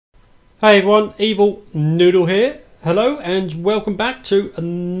Hey everyone, Evil Noodle here. Hello and welcome back to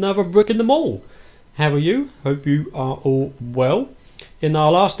another brick in the mall. How are you? Hope you are all well. In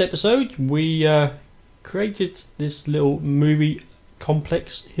our last episode we created this little movie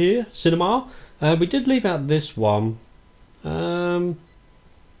complex here, cinema. We did leave out this one. I'm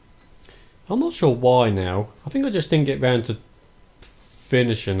not sure why now. I think I just didn't get round to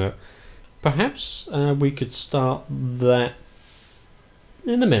finishing it. Perhaps we could start that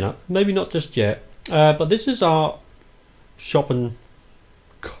in a minute, maybe not just yet, but this is our shopping,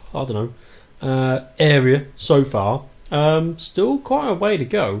 I don't know, area so far. Still quite a way to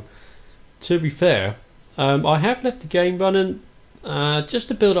go, to be fair. I have left the game running just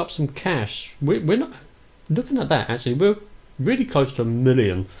to build up some cash. We're not looking at that, actually. We're really close to 1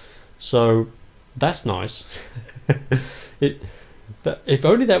 million, so that's nice. If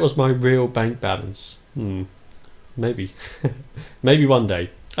only that was my real bank balance. Maybe. Maybe one day.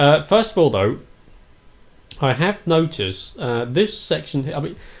 First of all though, I have noticed this section here, I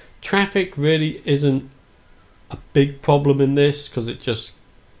mean, traffic really isn't a big problem in this because it just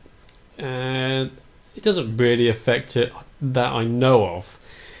it doesn't really affect it that I know of.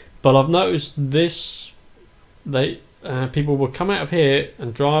 But I've noticed this, people will come out of here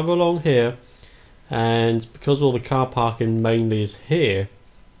and drive along here, and because all the car parking mainly is here,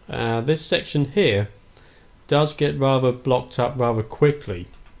 this section here does get rather blocked up rather quickly,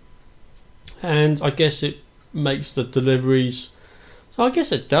 and I guess it makes the deliveries, so I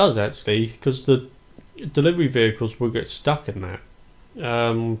guess it does actually, because the delivery vehicles will get stuck in that.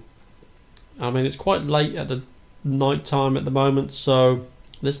 I mean, it's quite late at the night time at the moment, so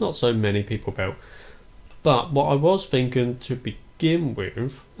there's not so many people about. But what I was thinking to begin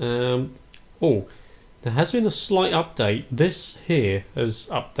with, oh, there has been a slight update. This here has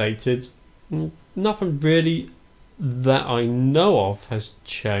updated. Nothing really that I know of has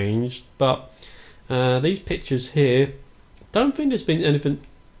changed, but these pictures here, don't think there's been anything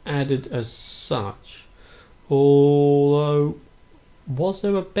added as such. Although, was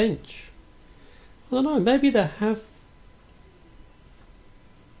there a bench? I don't know, maybe there have.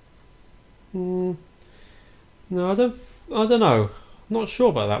 No, I don't know. I'm not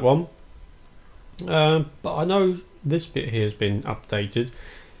sure about that one. But I know this bit here has been updated.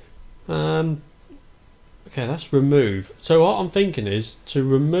 Okay, that's remove. So what I'm thinking is to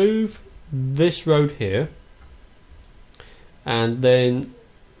remove this road here, and then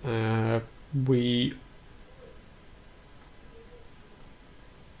this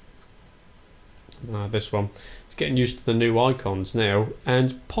one. It's getting used to the new icons now,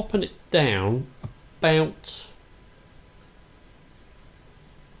 and popping it down about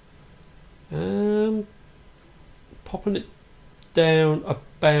popping it down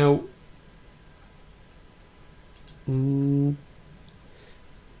about 1,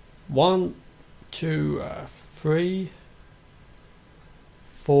 2, 3,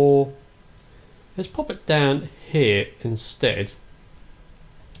 4. Let's pop it down here instead,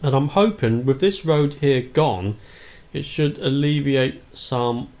 and I'm hoping with this road here gone, it should alleviate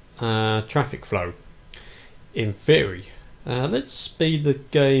some traffic flow in theory. Let's speed the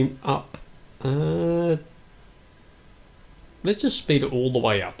game up. Let's just speed it all the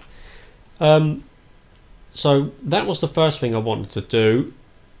way up. So that was the first thing I wanted to do.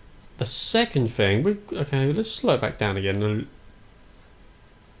 The second thing, okay, let's slow it back down again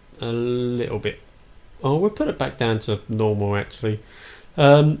a little bit. Oh, we'll put it back down to normal actually.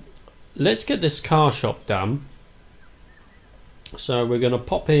 Let's get this car shop done. So we're going to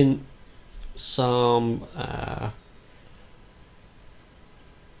pop in some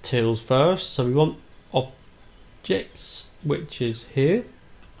tills first. So we want objects, which is here.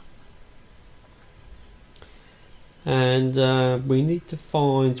 And we need to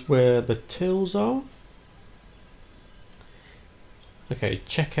find where the tills are. Okay,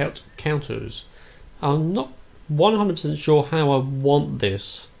 checkout counters. I'm not 100% sure how I want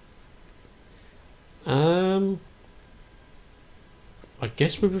this. I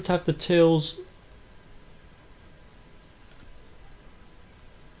guess we would have the tills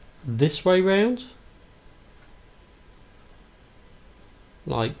this way round,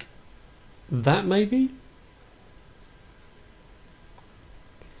 like that maybe.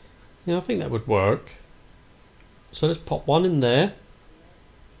 Yeah, I think that would work. So let's pop one in there,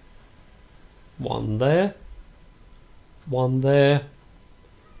 one there, one there.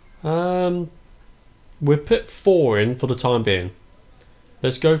 We'll put 4 in for the time being.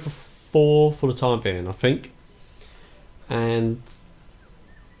 Let's go for 4 for the time being, I think. And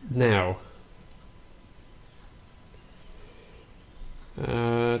now,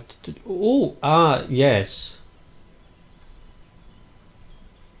 yes.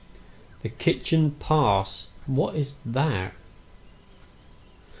 The kitchen pass. What is that?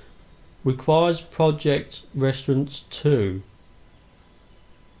 Requires project restaurants 2.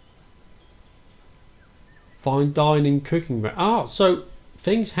 Fine dining cooking. Ah, so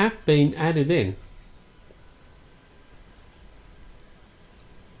things have been added in.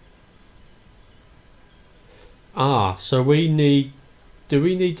 Ah, so we need... Do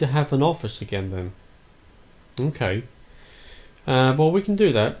we need to have an office again then? Okay. Well, we can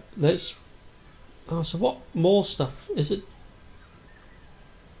do that. Let's... Oh, so what more stuff? Is it...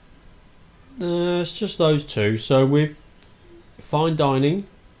 it's just those 2. So with fine dining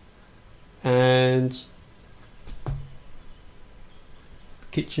and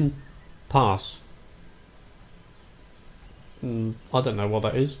kitchen pass. I don't know what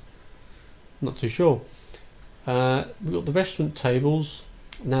that is. Not too sure. We've got the restaurant tables.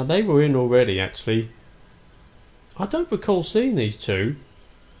 Now they were in already actually. I don't recall seeing these 2.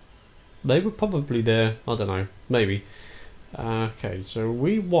 They were probably there. I don't know. Maybe. Okay, so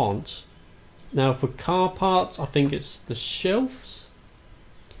we want... Now for car parts, I think it's the shelves.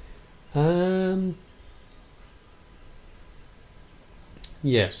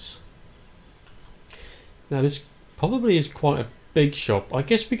 Yes. Now this probably is quite a big shop. I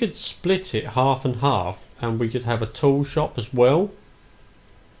guess we could split it half and half, and we could have a tool shop as well.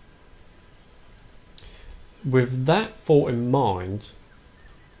 With that thought in mind,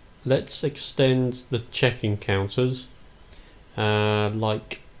 let's extend the check-in counters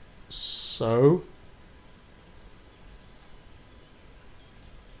like so.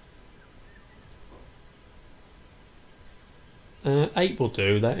 Eight will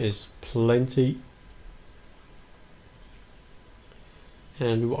do. That is plenty.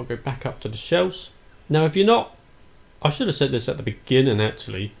 And we want to go back up to the shelves. Now if you're not... I should have said this at the beginning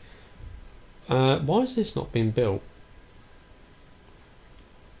actually. Why has this not been built?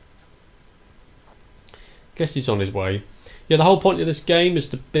 Guess he's on his way. Yeah, the whole point of this game is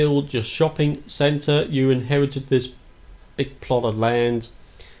to build your shopping centre. You inherited this big plot of land,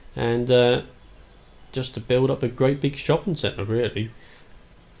 and just to build up a great big shopping centre really.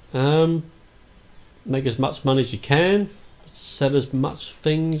 Make as much money as you can, sell as much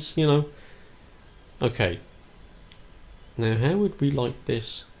things, you know. Okay, now how would we like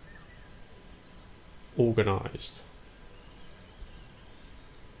this organised?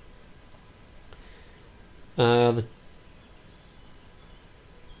 Sorry,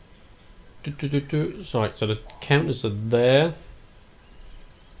 so the counters are there.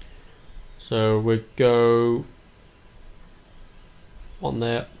 So we go on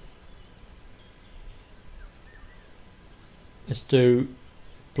there. Let's do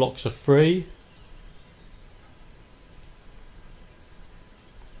blocks of 3.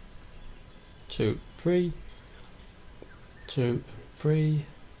 2, 3, 2, 3.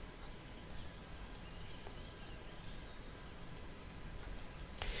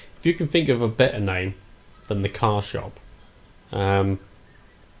 If you can think of a better name than the car shop, because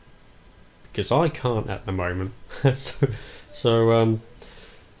I can't at the moment. so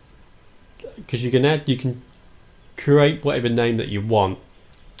because you can create whatever name that you want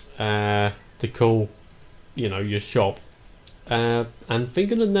to call, you know, your shop. And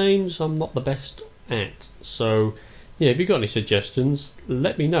thinking of names, I'm not the best at. So yeah, if you've got any suggestions,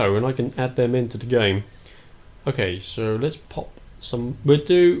 let me know and I can add them into the game. Okay, so let's pop some. We'll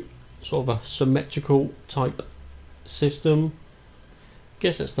do sort of a symmetrical type system.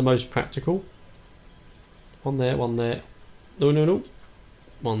 Guess that's the most practical. One there, one there. No.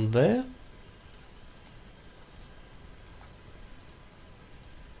 One there.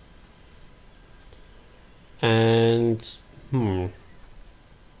 And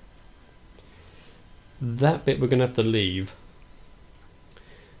that bit we're gonna have to leave,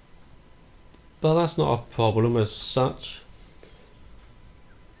 but that's not a problem as such.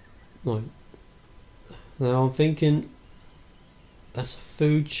 Right. Now I'm thinking that's a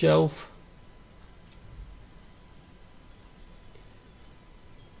food shelf.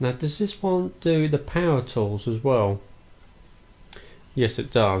 Now does this one do the power tools as well? Yes,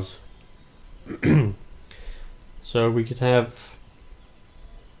 it does. So we could have,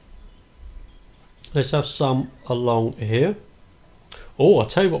 let's have some along here. Oh, I'll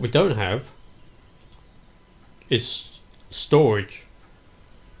tell you what we don't have is storage.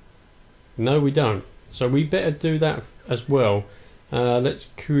 No, we don't. So we better do that as well. Let's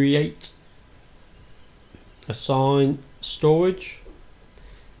create, assign storage.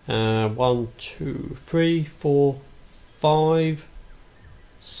 1, 2, 3, 4, 5,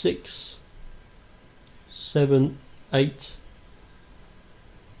 6, 7, 8.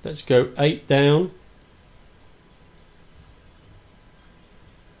 Let's go 8 down.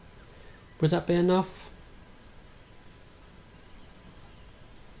 Would that be enough?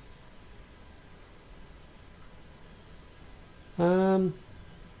 Um,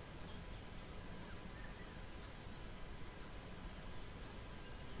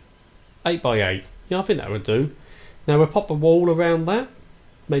 8x8. Yeah, I think that would do. Now we'll pop a wall around that,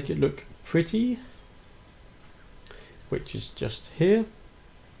 make it look pretty, which is just here.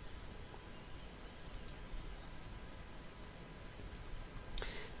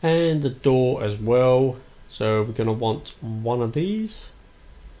 And the door as well. So we're going to want one of these,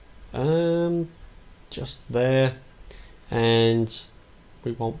 just there, and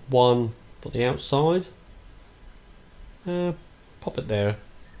we want one for the outside. Pop it there.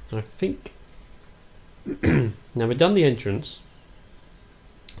 I think. Now we've done the entrance.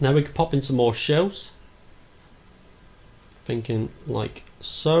 Now we can pop in some more shelves. Thinking like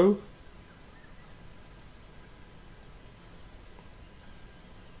so.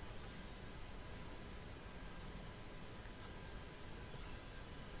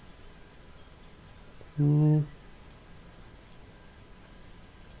 Do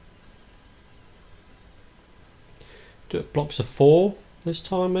it blocks of 4 this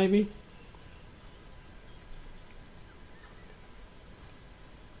time maybe.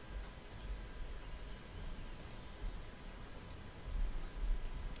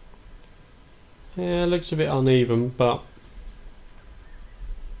 Yeah, it looks a bit uneven, but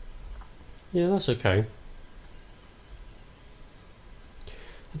yeah, that's okay.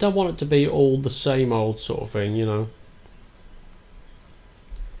 I don't want it to be all the same old sort of thing, you know.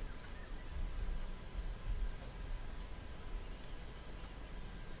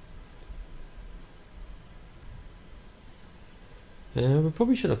 We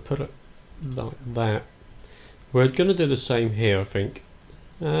probably should have put it like that. We're going to do the same here, I think.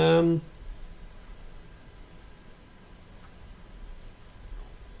 Just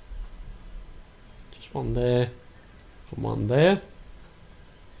one there and one there.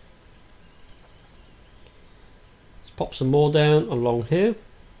 Let's pop some more down along here.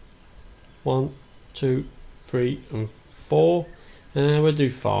 1, 2, 3 and 4. We'll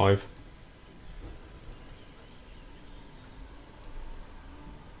do 5.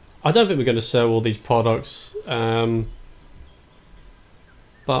 I don't think we're going to sell all these products, but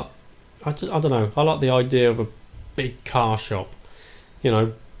I don't know. I like the idea of a big car shop, you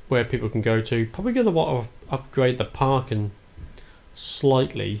know, where people can go to. Probably going to want to upgrade the parking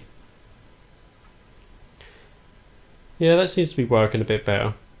slightly. Yeah, that seems to be working a bit better,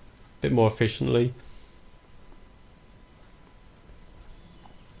 a bit more efficiently.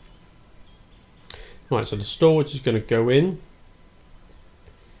 Right, so the storage is going to go in.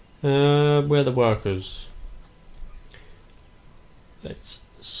 Where are the workers? Let's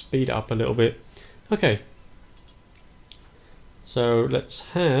speed it up a little bit. Okay. So let's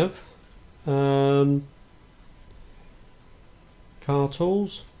have car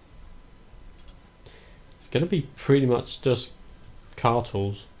tools. It's going to be pretty much just car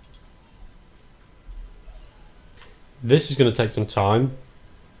tools. This is going to take some time.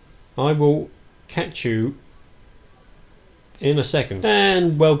 I will catch you in a second.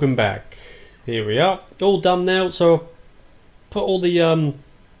 And welcome back. Here we are, all done now. So put all the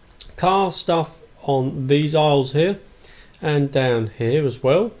car stuff on these aisles here and down here as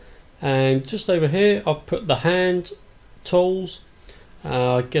well, and just over here I've put the hand tools.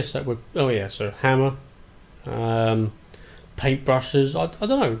 I guess that would, oh yeah, so hammer, paint brushes. I don't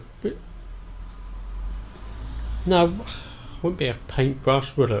know, no, wouldn't be a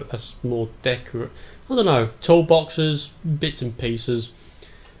paintbrush, would it? That's more decorate. I don't know, toolboxes, bits and pieces.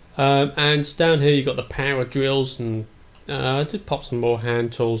 And down here you've got the power drills, and I did pop some more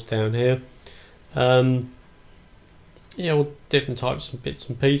hand tools down here. Yeah, all different types of bits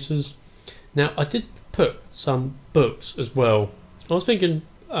and pieces. Now I did put some books as well. I was thinking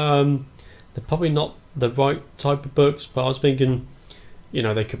they're probably not the right type of books, but I was thinking, you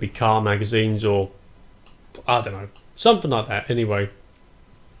know, they could be car magazines or I don't know, something like that anyway.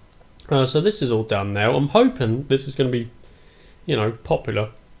 So this is all done now. I'm hoping this is going to be, you know, popular,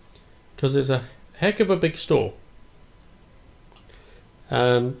 because it's a heck of a big store.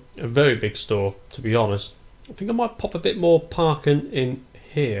 A very big store, to be honest. I think I might pop a bit more parking in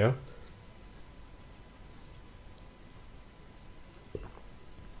here.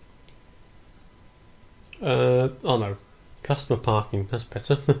 Oh no, customer parking, that's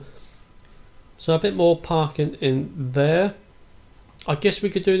better. So a bit more parking in there. I guess we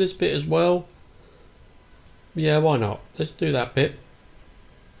could do this bit as well. Yeah, why not? Let's do that bit.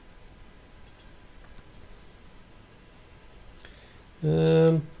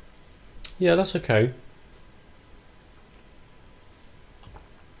 Yeah, that's okay.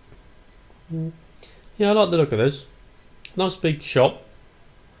 Yeah, I like the look of this. Nice big shop.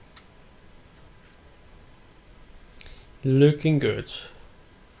 Looking good.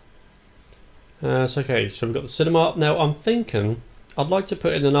 It's okay, so we've got the cinema up. Now I'm thinking I'd like to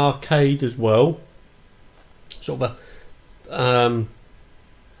put in an arcade as well. Sort of a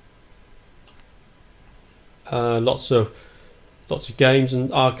lots of games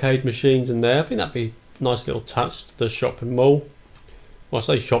and arcade machines in there. I think that'd be a nice little touch to the shopping mall. Well, I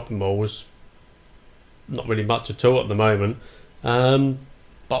say shopping mall, was not really much at all at the moment.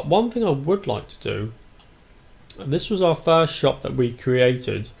 But one thing I would like to do, this was our first shop that we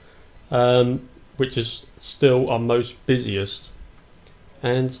created, which is still our most busiest,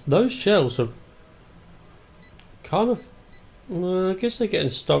 and those shelves are kind of, I guess they're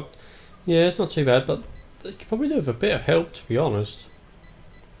getting stocked. Yeah, it's not too bad, but they could probably do with a bit of help, to be honest.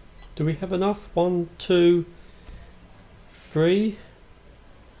 Do we have enough? 1, 2, 3,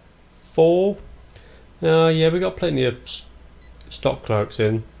 4. Yeah, we got plenty of stock clerks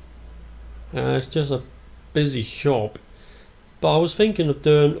in. It's just a busy shop, but I was thinking of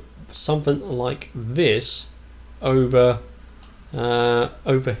doing something like this over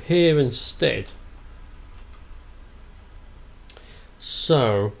here instead.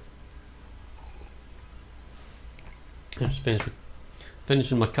 So let's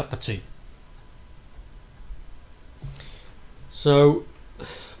finishing my cup of tea. So,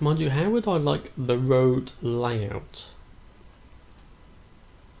 mind you, how would I like the road layout?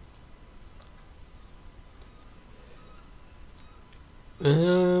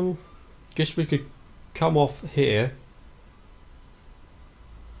 Guess we could come off here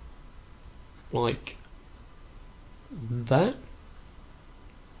like that.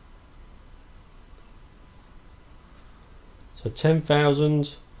 So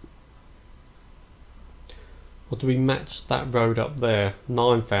 10,000. Or do we match that road up there?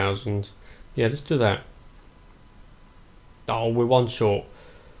 9,000. Yeah, let's do that. Oh, we're one short.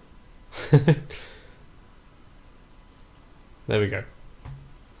 There we go.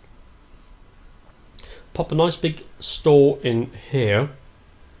 Pop a nice big store in here.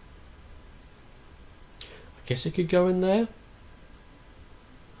 I guess it could go in there.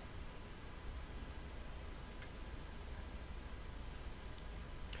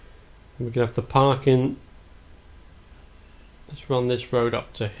 We can have the parking. Let's run this road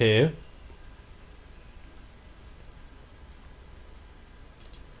up to here.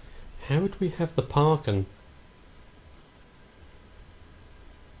 How would we have the parking?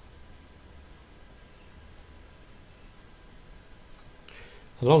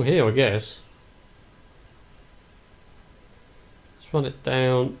 Along here, I guess. Let's run it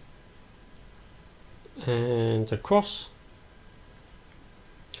down and across.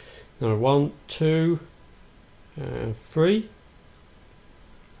 Now 1, 2, 3.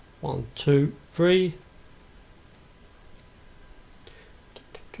 1, 2, 3.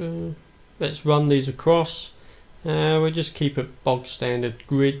 Let's run these across. We'll just keep it bog standard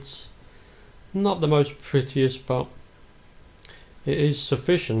grids. Not the most prettiest, but it is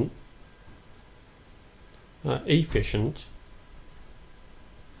sufficient, efficient.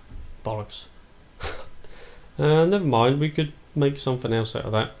 Bollocks. Never mind, we could make something else out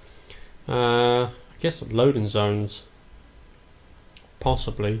of that. I guess loading zones,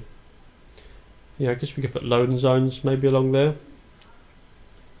 possibly. Yeah, I guess we could put loading zones maybe along there.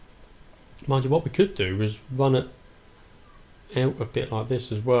 Mind you, what we could do is run it out a bit like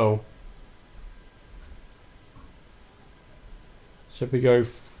this as well. So if we go,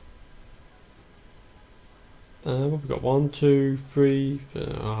 what have we got? 1, 2, 3.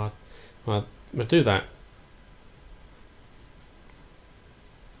 Right, we'll do that.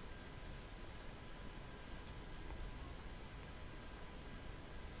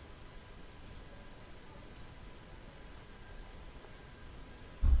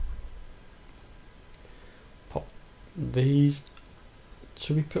 Pop these.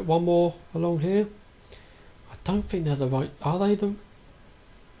 Should we put one more along here? I don't think they're the right. Are they the?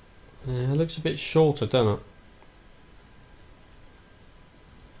 Yeah, it looks a bit shorter, doesn't it?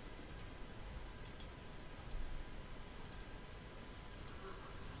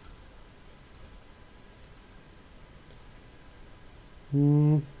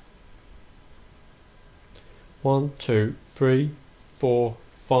 Hmm. 1, 2, 3, 4,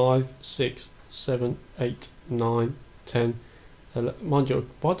 5, 6, 7, 8, 9, 10. Mind you,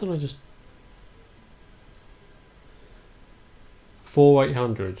 why don't I just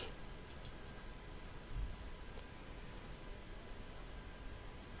 4,800?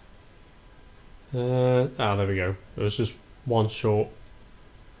 There we go. It was just one short.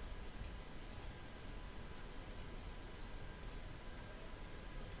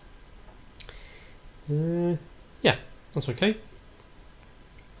 Yeah, that's okay.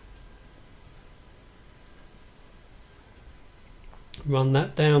 Run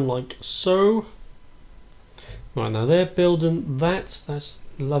that down like so. Right, now they're building that. That's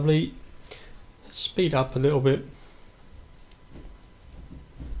lovely. Let's speed up a little bit.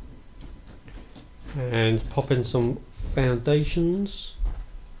 And pop in some foundations.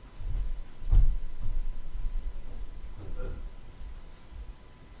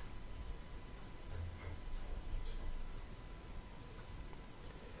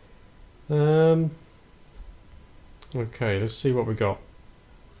 Okay, let's see what we got.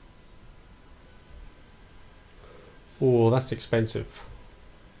 Oh, that's expensive.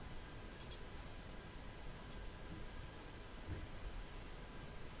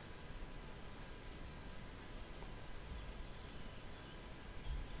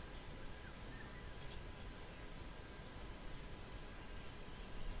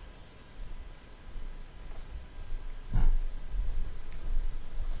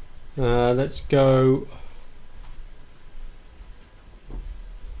 Let's go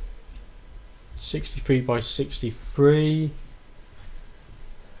 63 by 63,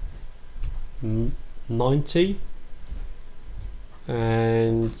 90,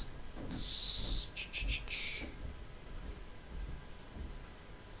 and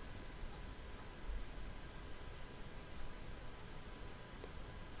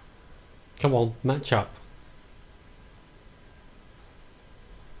come on, match up.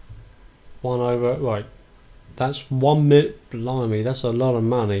 1 over, right, that's 1 minute, blimey, that's a lot of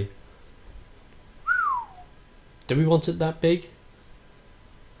money. Do we want it that big?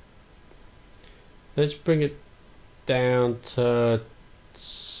 Let's bring it down to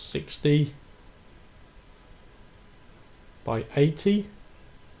 60 by 80.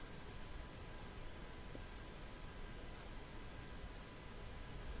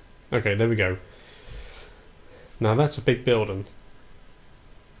 Okay, there we go. Now that's a big building.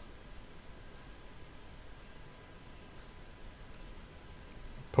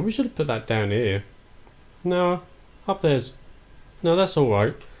 Probably should have put that down here. No, up there's... No, that's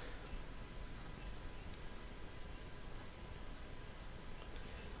alright.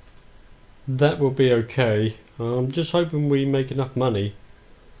 That will be okay. I'm just hoping we make enough money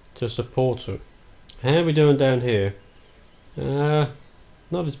to support it. How are we doing down here? Not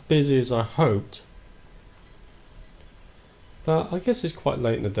as busy as I hoped. But I guess it's quite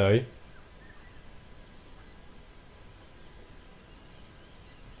late in the day.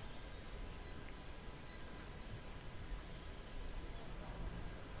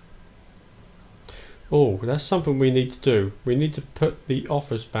 Oh, that's something we need to do. We need to put the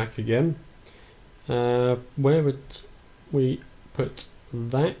office back again. Where would we put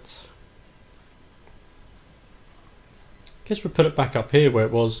that? Guess we put it back up here where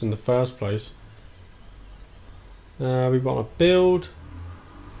it was in the first place. We want to build.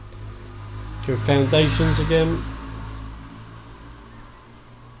 Go foundations again.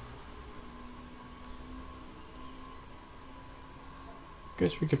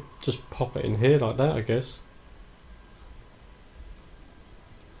 Guess we could just pop it in here like that, I guess.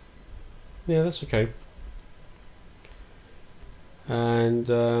 Yeah, that's okay. And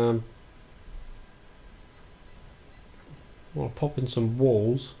I'll pop in some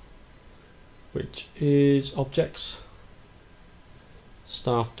walls, which is objects,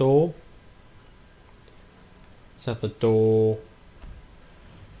 staff door. Let's have the door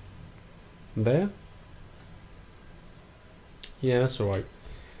there. Yeah, that's alright.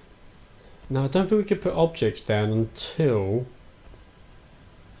 Now I don't think we can put objects down until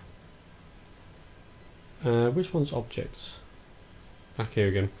which one's objects? Back here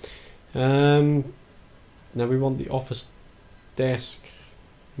again. Now we want the office desk.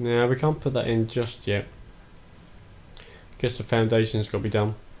 Now we can't put that in just yet. Guess the foundation's got to be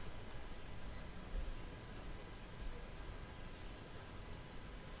done.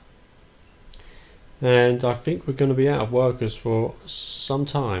 And I think we're going to be out of workers for some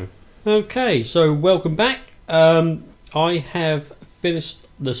time. Okay, so welcome back. I have finished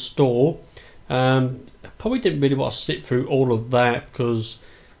the store. Probably didn't really want to sit through all of that because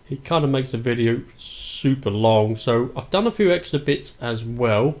it kind of makes the video super long. So I've done a few extra bits as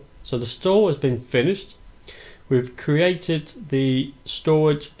well. So the store has been finished. We've created the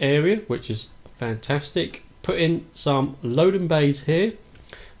storage area, which is fantastic. Put in some loading bays here.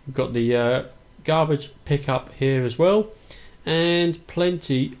 We've got the garbage pickup here as well, and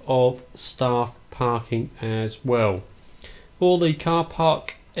plenty of staff parking as well. All the car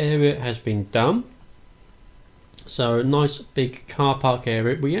park area has been done, so a nice big car park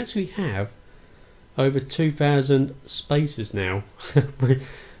area. We actually have over 2,000 spaces now.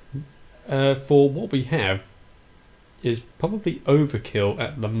 for what we have is probably overkill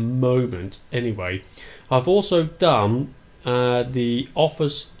at the moment anyway. I've also done the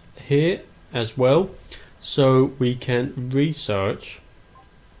office here as well, so we can research.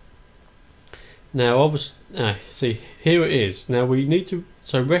 Now obviously, see, here it is. Now we need to,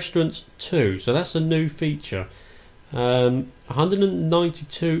 so restaurants 2, so that's a new feature.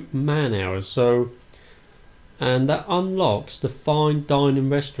 192 man hours, so, and that unlocks the fine dining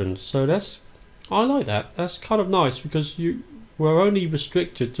restaurants, so that's, I like that. That's kind of nice because we're only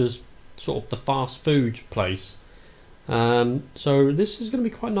restricted to sort of the fast food place. So this is going to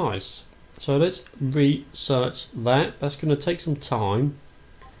be quite nice. So let's research that. That's going to take some time,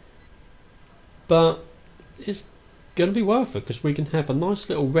 but it's going to be worth it because we can have a nice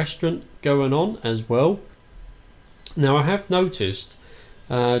little restaurant going on as well. Now I have noticed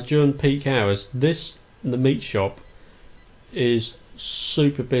during peak hours the meat shop is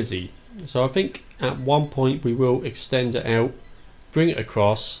super busy. So I think at one point we will extend it out, bring it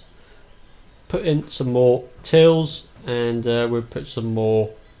across, put in some more tills, and we'll put some more,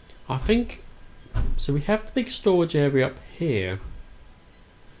 I think, so we have the big storage area up here.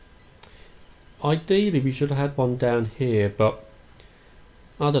 Ideally we should have had one down here, but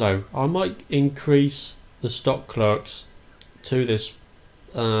I don't know, I might increase the stock clerks to this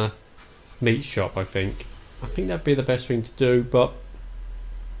meat shop. I think that'd be the best thing to do, but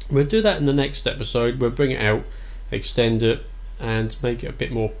we'll do that in the next episode. We'll bring it out, extend it, and make it a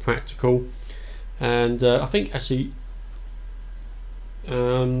bit more practical. And I think actually,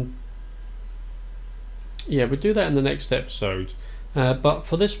 yeah, we'll do that in the next episode. But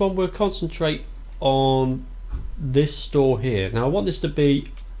for this one, we'll concentrate on this store here. Now, I want this to be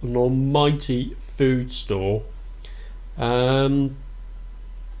an almighty food store, bit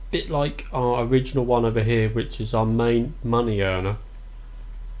like our original one over here, which is our main money earner.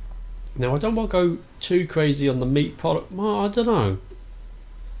 Now I don't want to go too crazy on the meat product. Well, I don't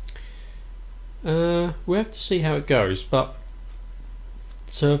know. We have to see how it goes, but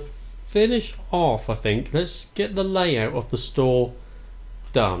to finish off, I think let's get the layout of the store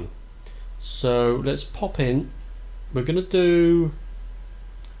done. So let's pop in. We're going to do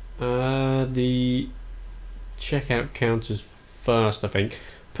the checkout counters first, I think.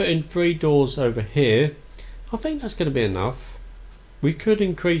 Put in 3 doors over here. I think that's going to be enough. We could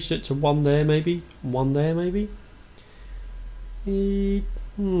increase it to 1 there, maybe. 1 there, maybe. Yeah,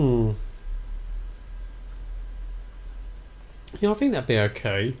 I think that'd be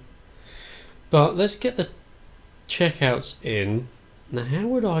okay. But let's get the checkouts in. Now, how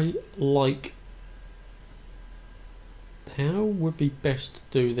would be best to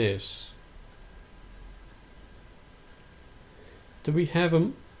do this? Do we have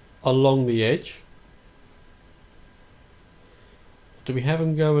them along the edge? Do we have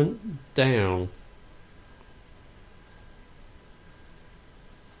them going down?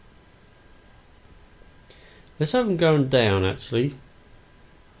 Let's have them going down, actually.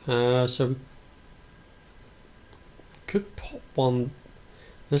 So we could pop one.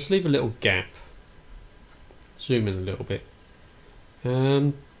 Let's leave a little gap. Zoom in a little bit.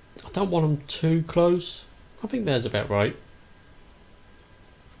 I don't want them too close. I think that's about right.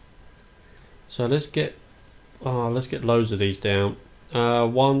 So let's get loads of these down.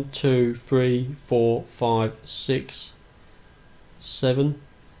 1, 2, 3, 4, 5, 6, 7,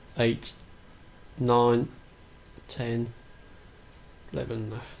 8, 9, 10,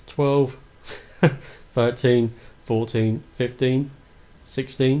 11, 12, 13, 14, 15,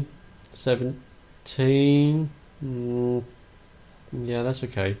 16, 17. Yeah, that's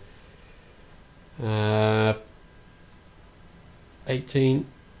okay. 18,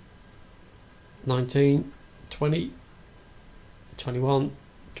 19, 20, 21,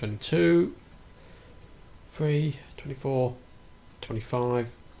 22, 23, 24,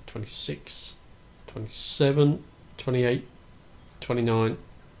 25, 26, 27, 28, 29,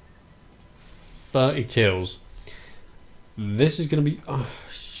 30 tills. This is going to be...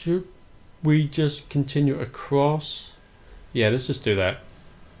 should we just continue across? Yeah, let's just do that.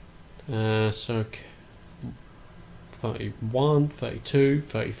 So 31, 32,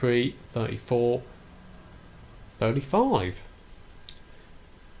 33, 34, 35.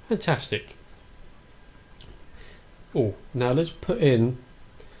 Fantastic. Oh, now let's put in...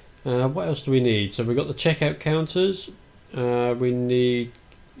 what else do we need? So we've got the checkout counters. We need...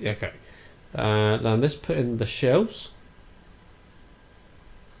 Okay. Now let's put in the shelves.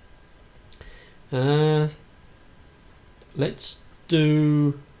 Let's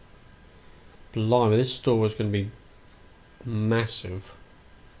do... Blimey, this store is going to be massive.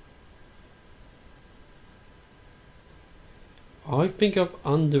 I think I've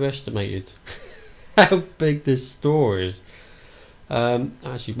underestimated how big this store is.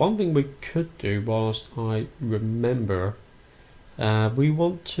 Actually, one thing we could do whilst I remember, we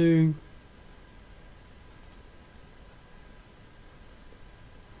want to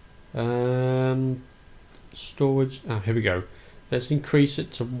storage. Here we go. Let's increase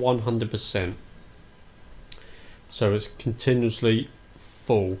it to 100%, so it's continuously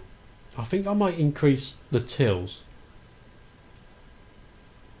full. I think I might increase the tills.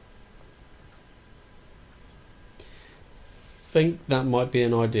 Think that might be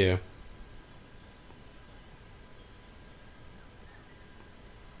an idea.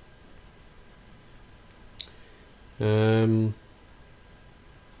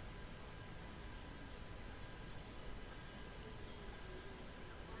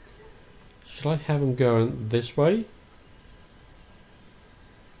 Should I have them going this way?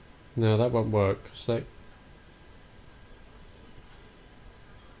 No, that won't work. So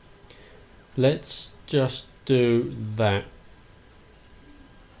let's just do that.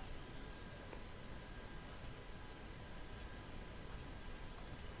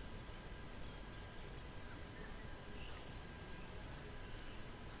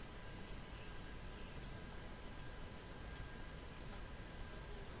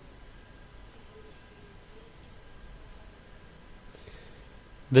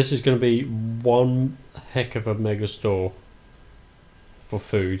 This is going to be one heck of a mega store for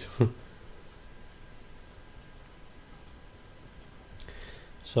food.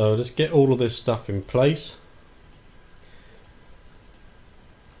 So let's get all of this stuff in place.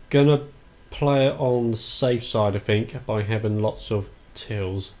 Gonna play it on the safe side, I think, by having lots of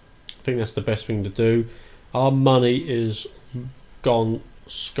tills. I think that's the best thing to do. Our money is gone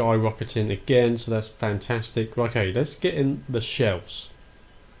skyrocketing again, so that's fantastic. Okay, let's get in the shelves.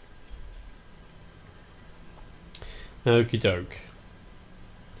 Okie doke.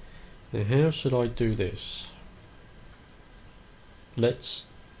 Now how should I do this? Let's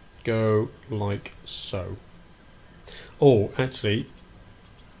go like so. Oh, actually,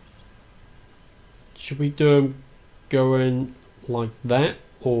 should we do them going like that,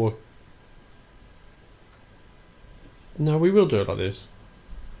 or no, we will do it like this.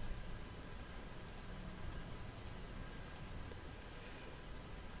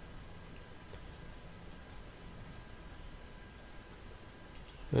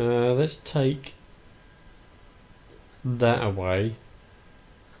 Let's take that away.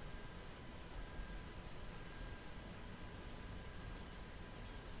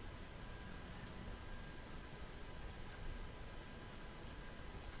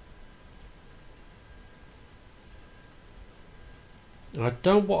 I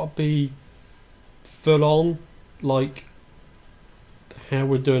don't want to be full on like how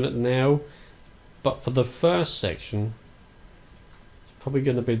we're doing it now, but for the first section probably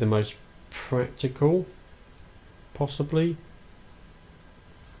going to be the most practical, possibly.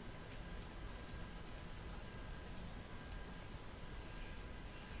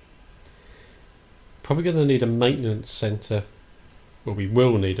 Probably going to need a maintenance centre. Well, we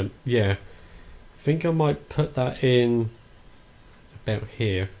will need them. Yeah, I think I might put that in about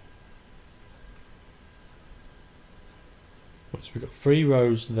here. Right, so we've got 3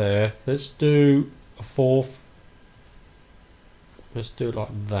 rows there. Let's do a 4th. Let's do it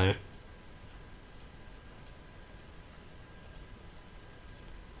like that.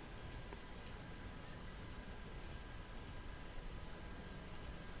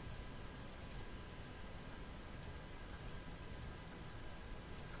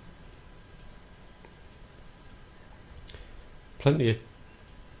 Plenty of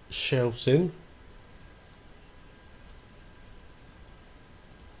shelves in.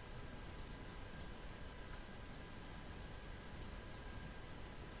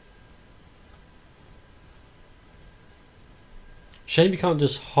 Shame you can't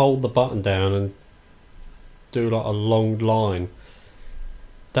just hold the button down and do like a long line.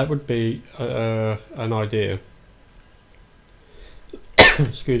 That would be an idea.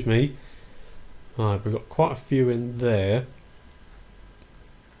 Excuse me. Alright, we've got quite a few in there.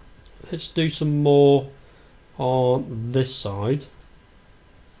 Let's do some more on this side.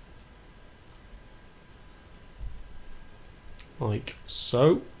 Like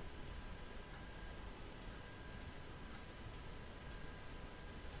so.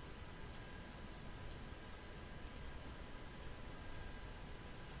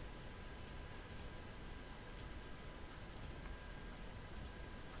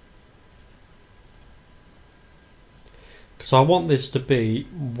 So I want this to be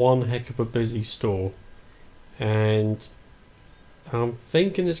one heck of a busy store, and I'm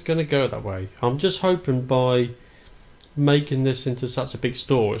thinking it's going to go that way. I'm just hoping by making this into such a big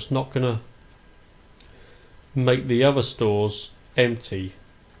store, it's not going to make the other stores empty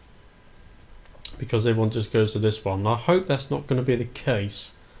because everyone just goes to this one. I hope that's not going to be the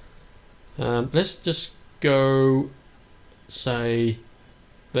case. Let's just go, say,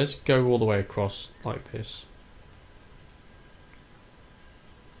 let's go all the way across like this.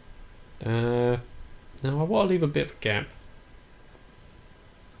 Now I want to leave a bit of a gap.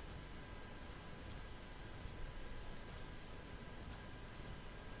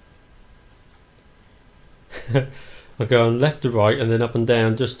 I go on left to right and then up and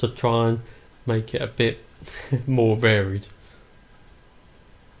down just to try and make it a bit more varied.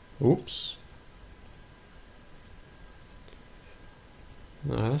 Oops.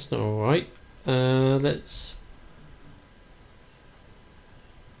 No, that's not alright. Let's...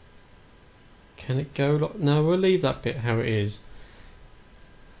 Can it go like... No, we'll leave that bit how it is.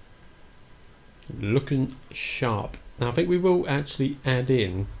 Looking sharp. Now I think we will actually add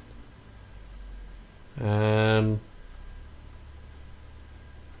in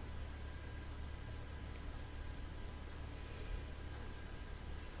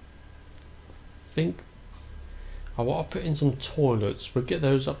think I want to put in some toilets. We'll get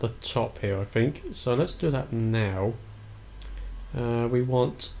those up the top here, I think. So let's do that now. We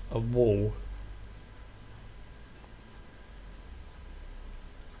want a wall.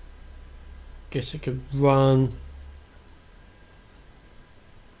 Guess it could run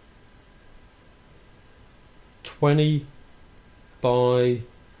 20 by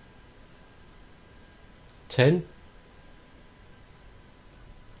 10.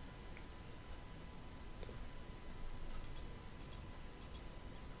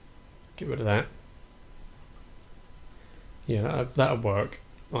 Get rid of that. Yeah, that'll work.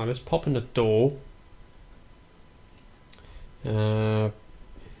 Right, let's pop in the door. Here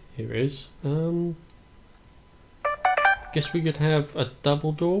it is. Guess we could have a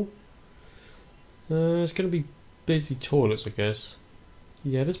double door. It's going to be busy toilets, I guess.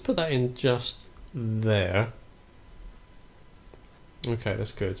 Yeah, let's put that in just there. Okay,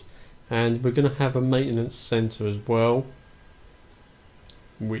 that's good. And we're going to have a maintenance centre as well.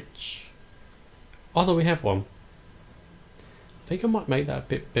 Which... Oh no, we have one. I think I might make that a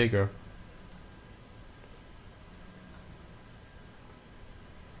bit bigger.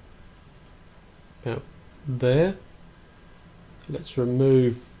 About there. Let's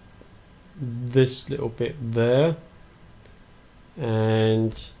remove this little bit there.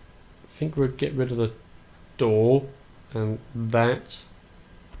 And I think we'll get rid of the door and that.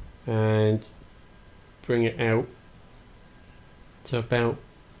 And bring it out to about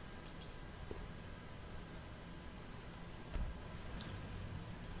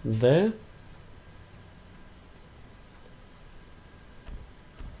there.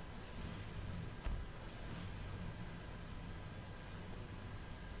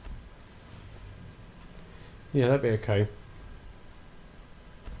 Yeah, that'd be okay.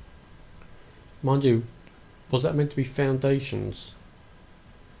 Mind you, was that meant to be foundations?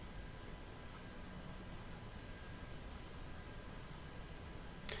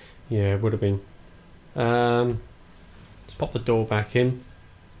 Yeah, it would have been. Let's pop the door back in.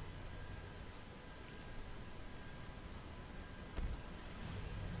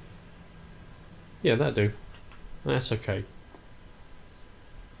 Yeah, that'll do. That's okay.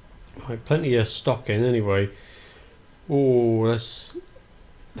 Right, plenty of stock in anyway. Oh, that's...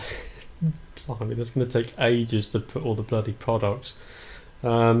 Blimey, that's going to take ages to put all the bloody products.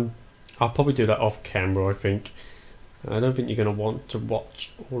 I'll probably do that off camera, I think. I don't think you're going to want to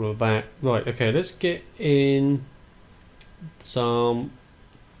watch all of that. Right, okay, let's get in some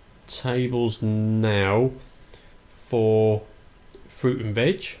tables now for fruit and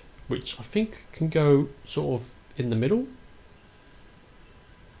veg, which I think can go sort of in the middle.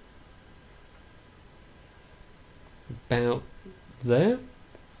 About there.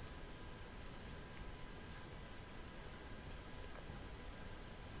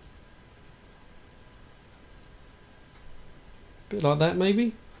 Bit like that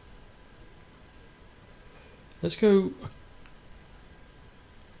maybe. Let's go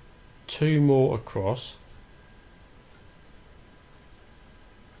 2 more across.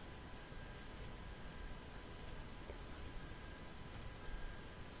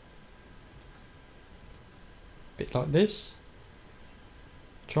 Bit like this.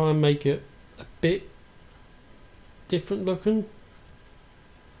 Try and make it a bit different looking.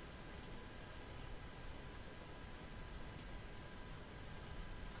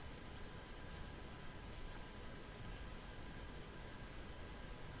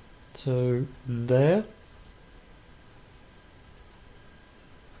 So there.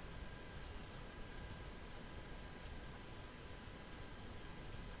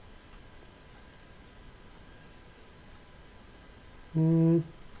 Yeah,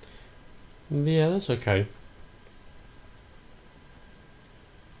 that's okay.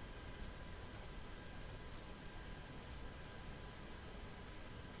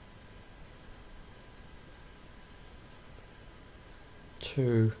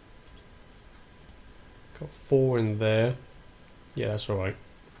 Two. Got 4 in there. Yeah, that's alright.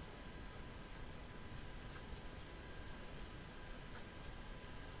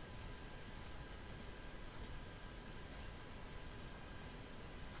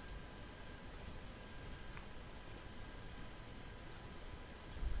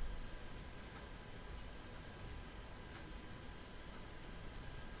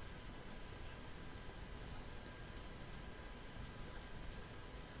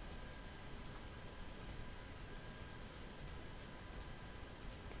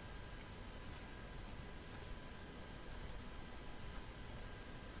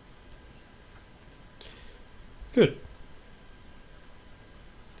 Good.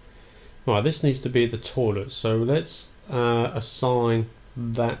 Right, this needs to be the toilet, so let's assign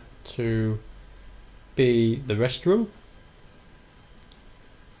that to be the restroom.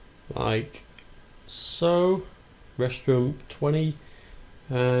 Like so. Restroom 20.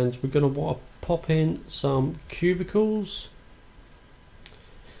 And we're going to want to pop in some cubicles.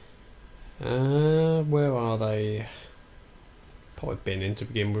 Where are they? Put a bin in to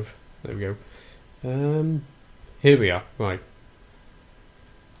begin with. There we go. Here we are. Right.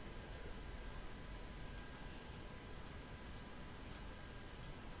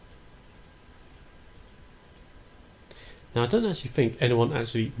 Now I don't actually think anyone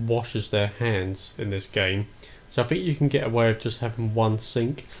actually washes their hands in this game, so I think you can get away with just having one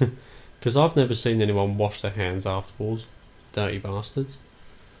sink, because I've never seen anyone wash their hands afterwards. Dirty bastards.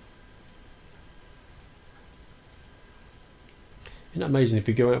 Isn't that amazing? If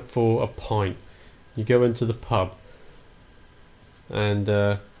you go out for a pint, you go into the pub and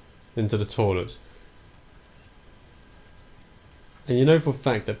into the toilets, and you know for a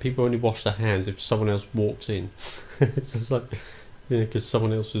fact that people only wash their hands if someone else walks in. It's just like, yeah, because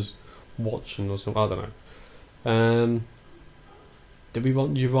someone else is watching or something. I don't know. Do we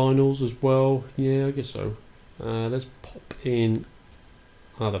want urinals as well? Yeah, I guess so. Let's pop in,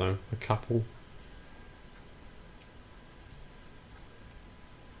 I don't know, a couple.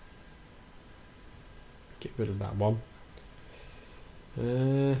 Get rid of that one.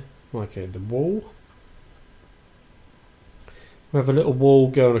 Okay, the wall. We have a little wall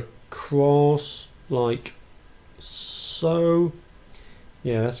going across, like so.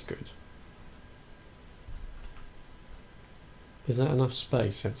 Yeah, that's good. Is that enough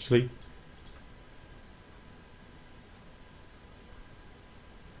space, actually?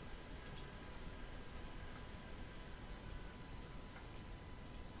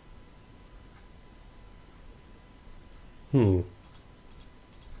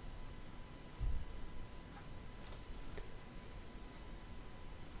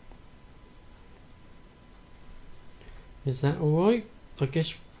 Is that alright? I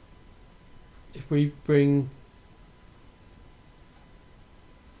guess if we bring...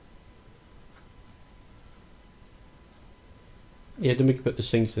 Yeah, then we can put the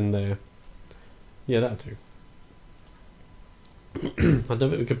sinks in there. Yeah, that'll do. I don't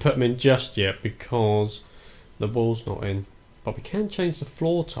think we can put them in just yet because the wall's not in. But we can change the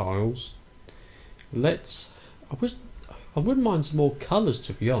floor tiles. Let's... I wouldn't mind some more colours,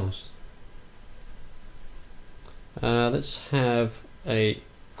 to be honest. Let's have a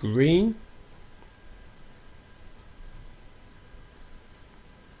green.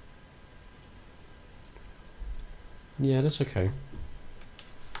 Yeah, that's okay.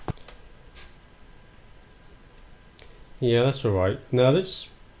 Yeah, that's alright. Now let's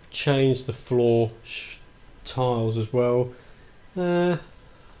change the floor tiles as well.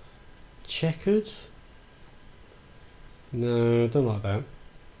 Checkered? No, I don't like that.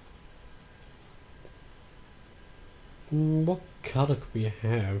 What colour could we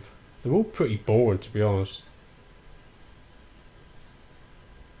have? They're all pretty boring, to be honest.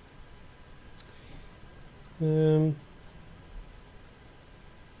 Yeah,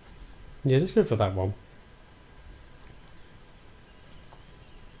 let's go for that one.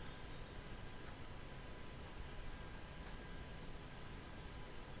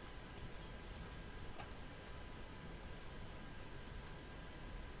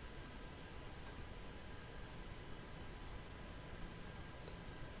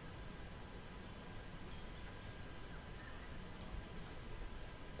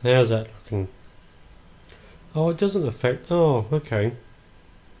 How's that looking? Oh, it doesn't affect... Oh, okay.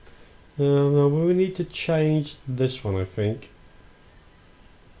 No, we need to change this one, I think.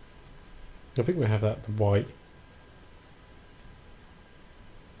 I think we have that the white.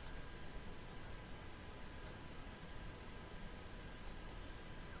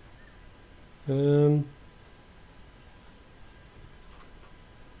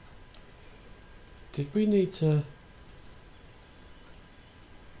 Did we need to...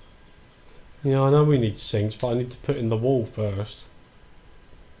 Yeah, I know we need sinks, but I need to put in the wall first.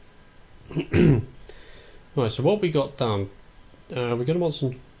 Right, so what we got done, we're going to want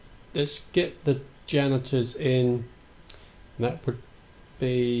some... Let's get the janitors in. That would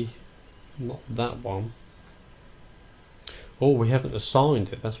be... not that one. Oh, we haven't assigned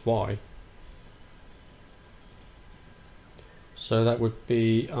it, that's why. So that would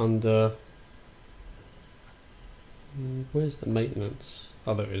be under... Where's the maintenance?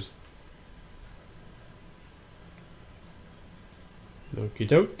 Oh, there it is. Okie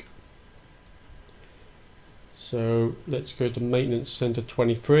doke. So let's go to maintenance center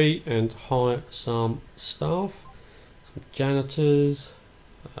 23 and hire some staff, some janitors.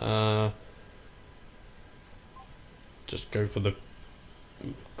 Just go for the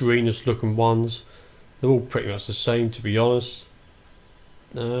greenest looking ones. They're all pretty much the same, to be honest.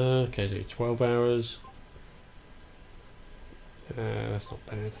 Okay, so 12 hours. That's not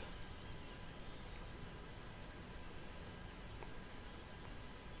bad.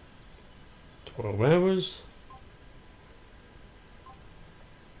 $12.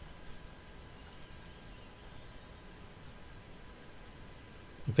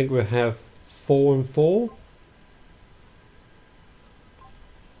 I think we'll have 4 and 4.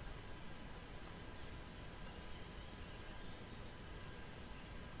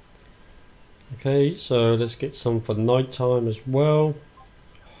 Okay, so let's get some for night time as well.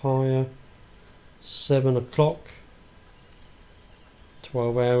 Hire 7 o'clock,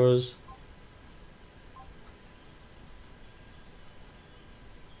 12 hours.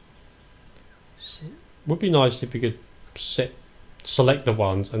 Would be nice if you could select the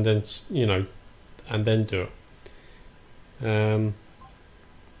ones and then, you know, and then do it.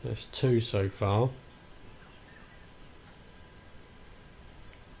 There's 2 so far.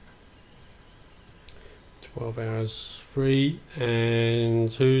 $12 hours free, and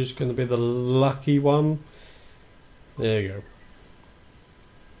who's going to be the lucky one? There you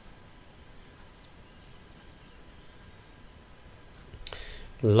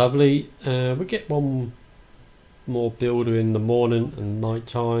go. Lovely. We get one more builder in the morning and night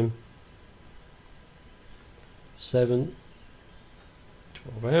time. 7,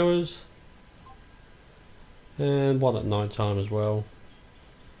 12 hours, and one at night time as well.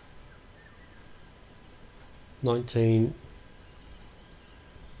 19,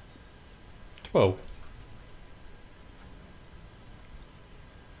 12.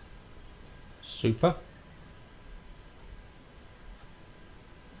 Super.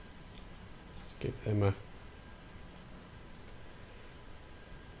 Let's give them a...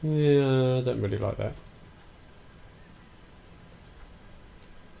 Yeah, I don't really like that.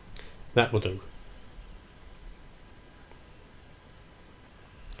 That will do.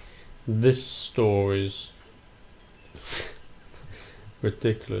 This store is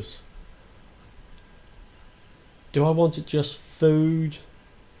ridiculous. Do I want it just food?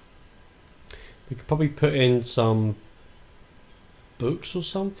 We could probably put in some books or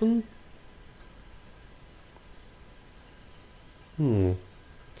something.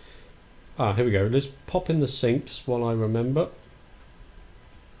 Ah, here we go. Let's pop in the sinks while I remember.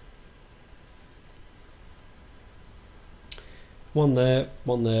 One there,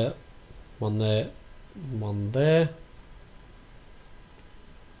 one there, one there, one there.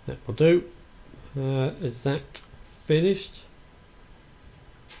 That will do. Is that finished?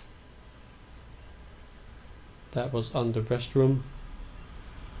 That was under restroom.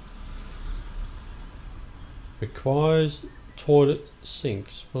 Requires toilet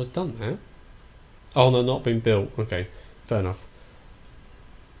sinks. Well, I've done that. Oh no, not been built. Okay, fair enough.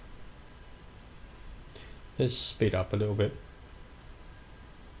 Let's speed up a little bit.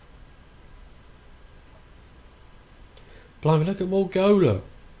 Blimey, look at Morgola.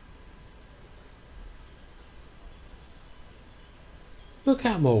 Look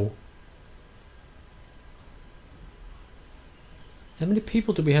at them all. How many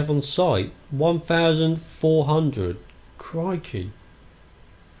people do we have on site? 1,400. Crikey.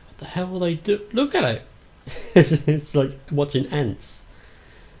 What the hell are they doing? Look at it. It's like watching ants.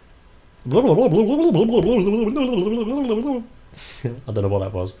 I don't know what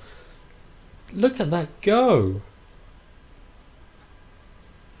that was. Look at that go.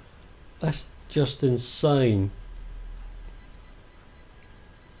 That's just insane.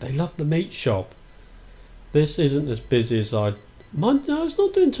 They love the meat shop. This isn't as busy as I'd... No, it's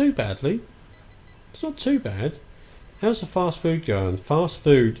not doing too badly. It's not too bad. How's the fast food going? Fast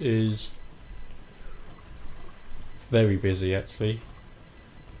food is very busy actually.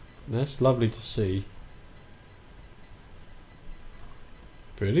 That's lovely to see.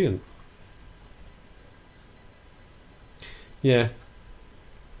 Brilliant. Yeah.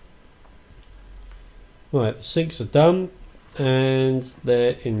 Right, the sinks are done and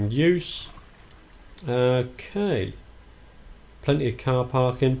they're in use. Okay. Plenty of car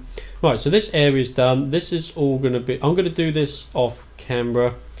parking. Right, so this area's done. This is all going to be... I'm going to do this off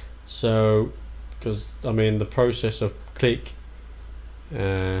camera. So, because, I mean, the process of click,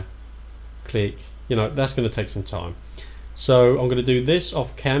 click, you know, that's going to take some time. So I'm going to do this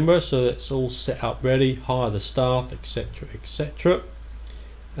off camera so it's all set up ready, hire the staff, etc, etc.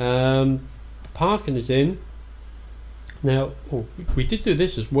 Parking is in. Now, oh, we did do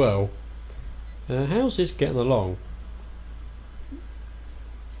this as well. How's this getting along?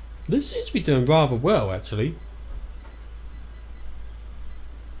 This seems to be doing rather well, actually.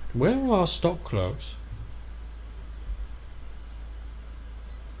 Where are our stock clerks?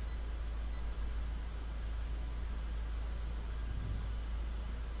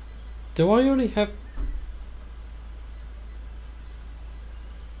 Do I only have...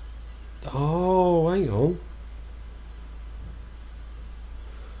 Oh, hang on.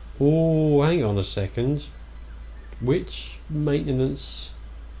 Oh, hang on a second. Which maintenance...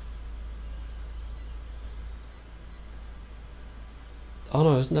 Oh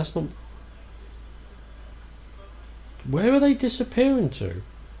no, that's not... Where are they disappearing to?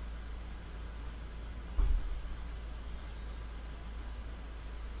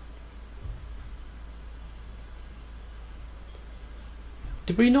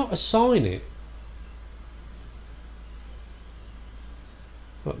 Did we not assign it?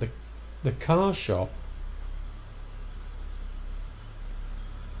 Like the car shop.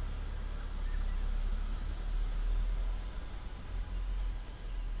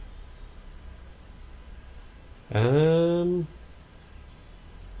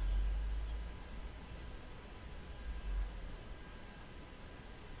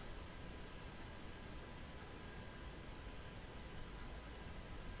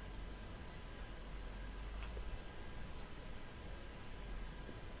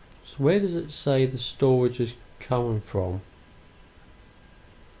 So where does it say the storage is coming from?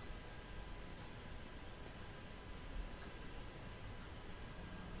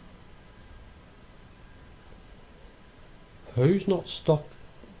 Who's not stocked?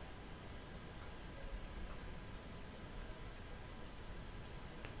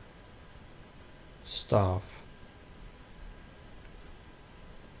 Staff.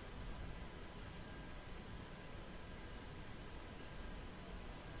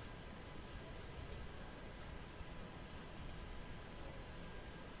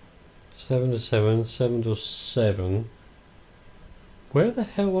 Seven to seven, 7 to 7. Where the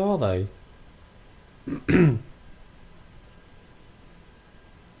hell are they?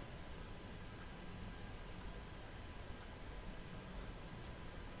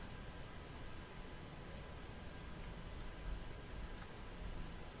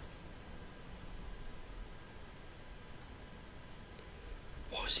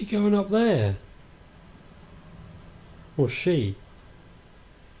 Why is he going up there? Or she?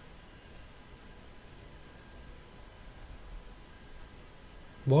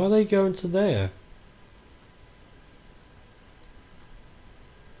 Why are they going to there?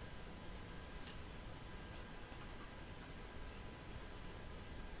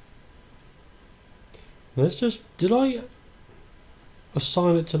 Let's just... Did I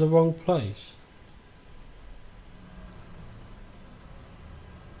assign it to the wrong place?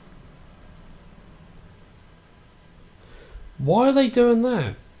 Why are they doing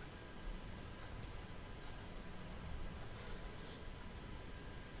that?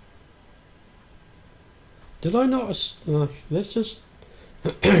 Did I not... let's just...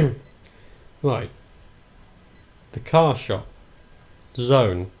 Right. The car shop.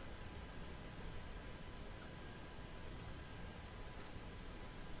 Zone.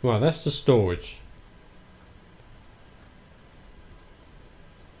 Right, that's the storage.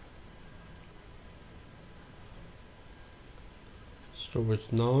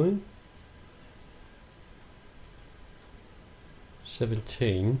 Storage 9.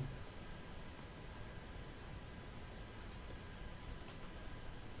 17.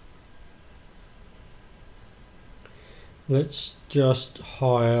 Let's just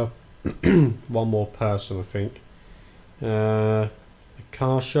hire one more person, I think. The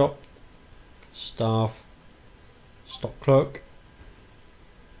car shop, staff, stock clerk.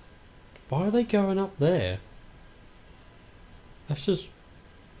 Why are they going up there? That's just...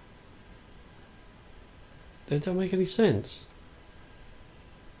 They don't make any sense.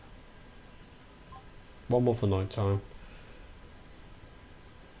 One more for night time.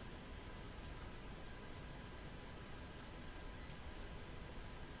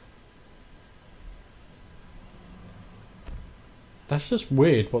 That's just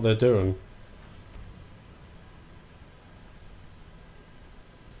weird what they're doing.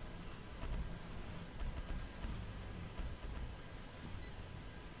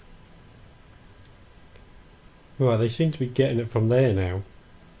 Right, they seem to be getting it from there now.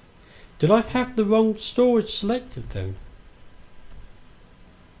 Did I have the wrong storage selected then?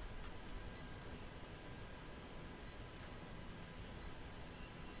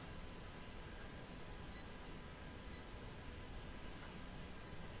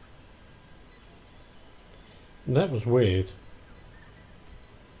 That was weird.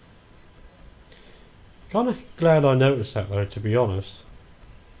 Kind of glad I noticed that though, to be honest.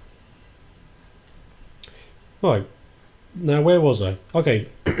 Right, now where was I? Okay,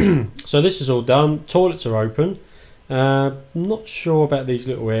 so this is all done. Toilets are open. Not sure about these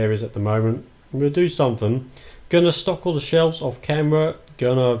little areas at the moment. I'm going to do something. Gonna stock all the shelves off camera.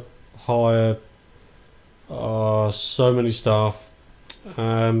 Gonna hire so many staff.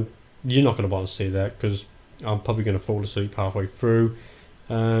 You're not going to want to see that because I'm probably going to fall asleep halfway through.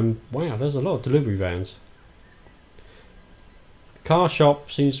 Wow, there's a lot of delivery vans. The car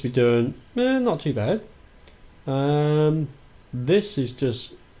shop seems to be doing not too bad. This is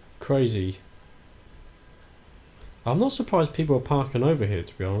just crazy. I'm not surprised people are parking over here,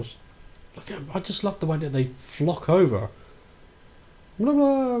 to be honest. Look at them. I just love the way that they flock over. Blah,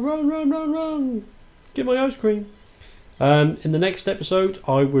 blah, run, run, run, run. Get my ice cream. In the next episode,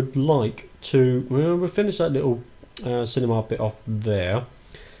 I would like to... we'll finish that little cinema bit off there.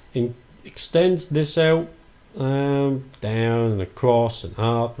 Extend this out, down and across and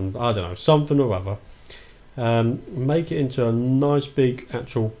up and I don't know, something or other. Make it into a nice big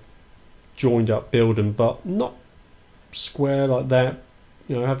actual joined up building, but not square like that.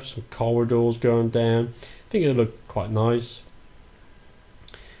 You know, have some corridors going down. I think it'll look quite nice.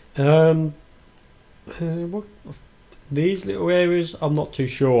 These little areas I'm not too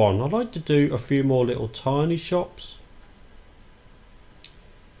sure on. I'd like to do a few more little tiny shops.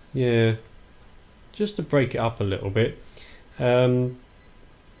 Yeah, just to break it up a little bit.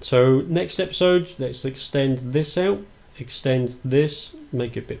 So next episode, let's extend this out, extend this,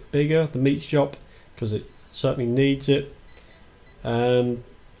 make it a bit bigger, the meat shop, because it certainly needs it. I'd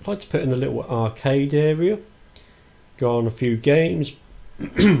like to put in a little arcade area, go on a few games,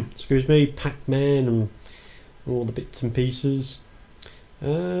 excuse me, Pac-Man and all the bits and pieces.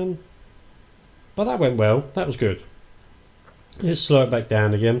 But that went well, that was good. Let's slow it back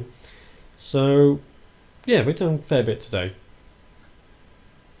down again. So yeah, we've done a fair bit today.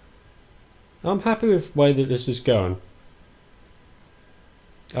 I'm happy with the way that this is going.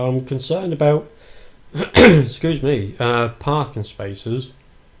 I'm concerned about excuse me, parking spaces,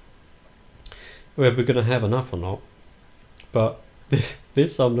 whether we're going to have enough or not, but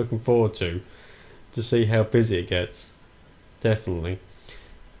this I'm looking forward to see how busy it gets. Definitely.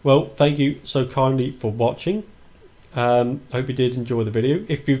 Well, thank you so kindly for watching. Hope you did enjoy the video.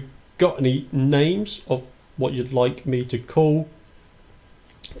 If you've got any names of what you'd like me to call,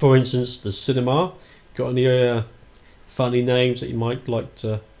 for instance, the cinema, got any funny names that you might like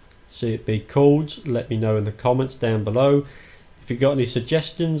to see it be called, let me know in the comments down below. If you've got any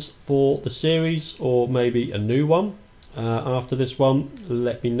suggestions for the series or maybe a new one after this one,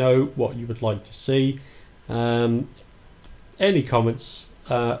 let me know what you would like to see. Any comments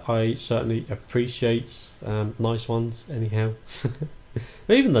I certainly appreciate, nice ones anyhow.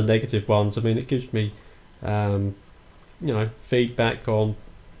 Even the negative ones, I mean, it gives me you know, feedback on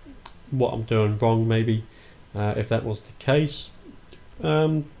what I'm doing wrong, maybe, if that was the case.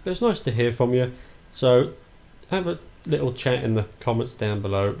 It's nice to hear from you, so have a little chat in the comments down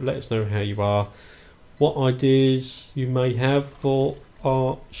below. Let us know how you are, what ideas you may have for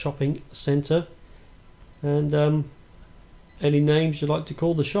our shopping centre, and any names you'd like to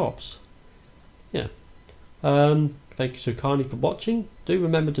call the shops. Yeah. Thank you so kindly for watching. Do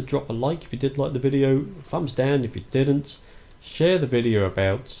remember to drop a like if you did like the video, thumbs down if you didn't, share the video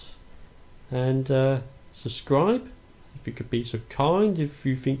about, and subscribe if you could be so kind, if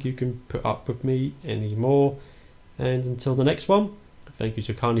you think you can put up with me anymore. And until the next one, thank you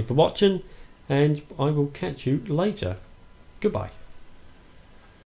so kindly for watching, and I will catch you later. Goodbye.